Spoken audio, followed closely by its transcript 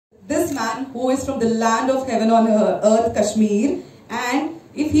this man who is from the land of heaven on earth, Kashmir. And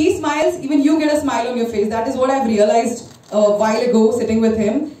if he smiles, even you get a smile on your face. That is what I've realized a while ago sitting with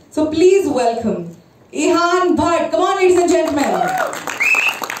him. So please welcome Ehan Bhat. Come on, ladies and gentlemen.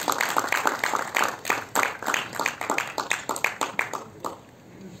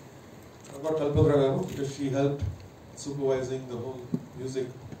 I've got Kalpakra Garu because she helped supervising the whole music,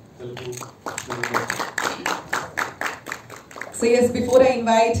 Telugu. So yes, before I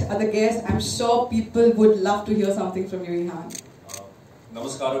invite other guests, I'm sure people would love to hear something from you, Ehan.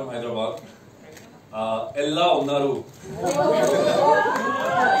 Namaskaram, Hyderabad. Ella unnaru.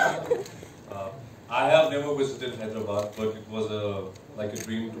 I have never visited Hyderabad, but it was like a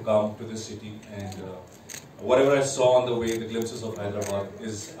dream to come to this city, and whatever I saw on the way, the glimpses of Hyderabad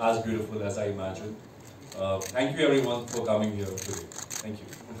is as beautiful as I imagined. Thank you everyone for coming here today. Thank you.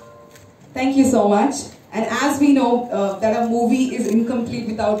 Thank you so much. And as we know that a movie is incomplete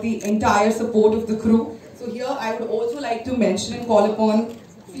without the entire support of the crew, so here I would also like to mention and call upon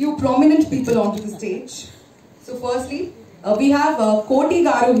a few prominent people onto the stage. So firstly, we have Koti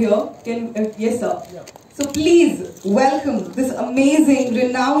Garu here. Yes sir. Yeah. So please welcome this amazing,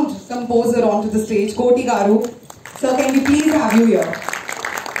 renowned composer onto the stage, Koti Garu. Sir, can we please have you here?